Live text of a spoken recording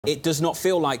It does not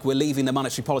feel like we're leaving the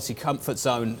monetary policy comfort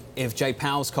zone if Jay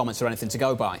Powell's comments are anything to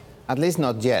go by. At least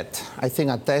not yet. I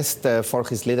think a test for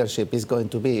his leadership is going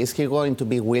to be, is he going to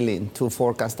be willing to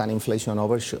forecast an inflation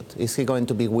overshoot? Is he going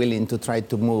to be willing to try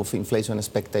to move inflation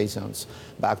expectations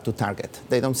back to target?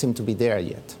 They don't seem to be there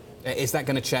yet. Is that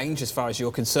going to change as far as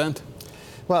you're concerned?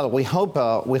 Well, we hope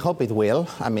it will.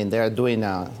 I mean, they are doing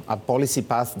a policy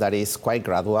path that is quite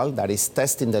gradual, that is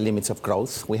testing the limits of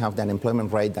growth. We have the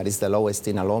unemployment rate that is the lowest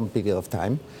in a long period of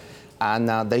time.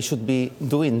 And they should be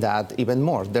doing that even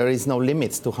more. There is no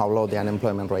limits to how low the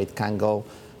unemployment rate can go,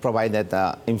 provided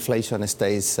inflation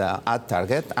stays at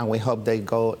target, and we hope they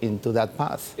go into that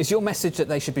path. Is your message that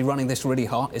they should be running this really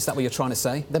hard? Is that what you're trying to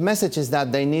say? The message is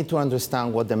that they need to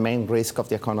understand what the main risk of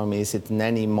the economy is at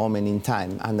any moment in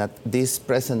time, and that this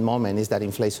present moment is that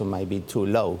inflation might be too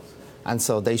low. And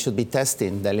so they should be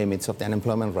testing the limits of the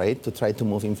unemployment rate to try to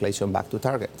move inflation back to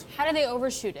target. How do they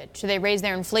overshoot it? Should they raise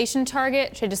their inflation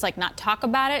target? Should they just not talk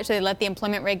about it? Should they let the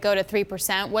employment rate go to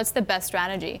 3%? What's the best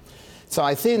strategy? So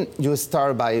I think you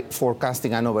start by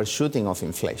forecasting an overshooting of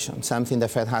inflation, something the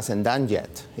Fed hasn't done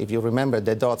yet. If you remember,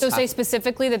 the dots... So say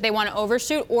specifically that they want to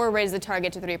overshoot or raise the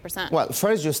target to 3%? Well,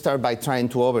 first you start by trying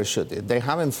to overshoot it. They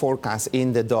haven't forecast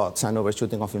in the dots an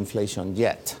overshooting of inflation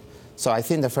yet. So I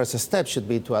think the first step should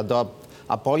be to adopt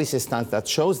a policy stance that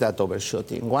shows that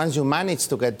overshooting. Once you manage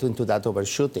to get into that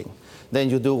overshooting, then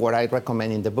you do what I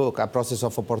recommend in the book, a process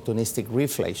of opportunistic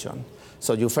reflation.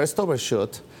 So you first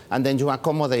overshoot, and then you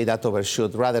accommodate that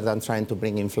overshoot rather than trying to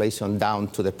bring inflation down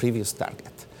to the previous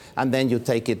target. And then you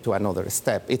take it to another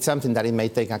step. It's something that it may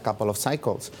take a couple of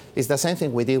cycles. It's the same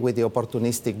thing we did with the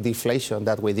opportunistic deflation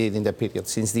that we did in the period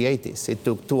since the 80s. It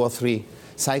took 2 or 3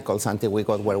 cycles until we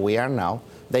got where we are now.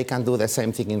 They can do the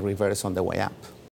same thing in reverse on the way up.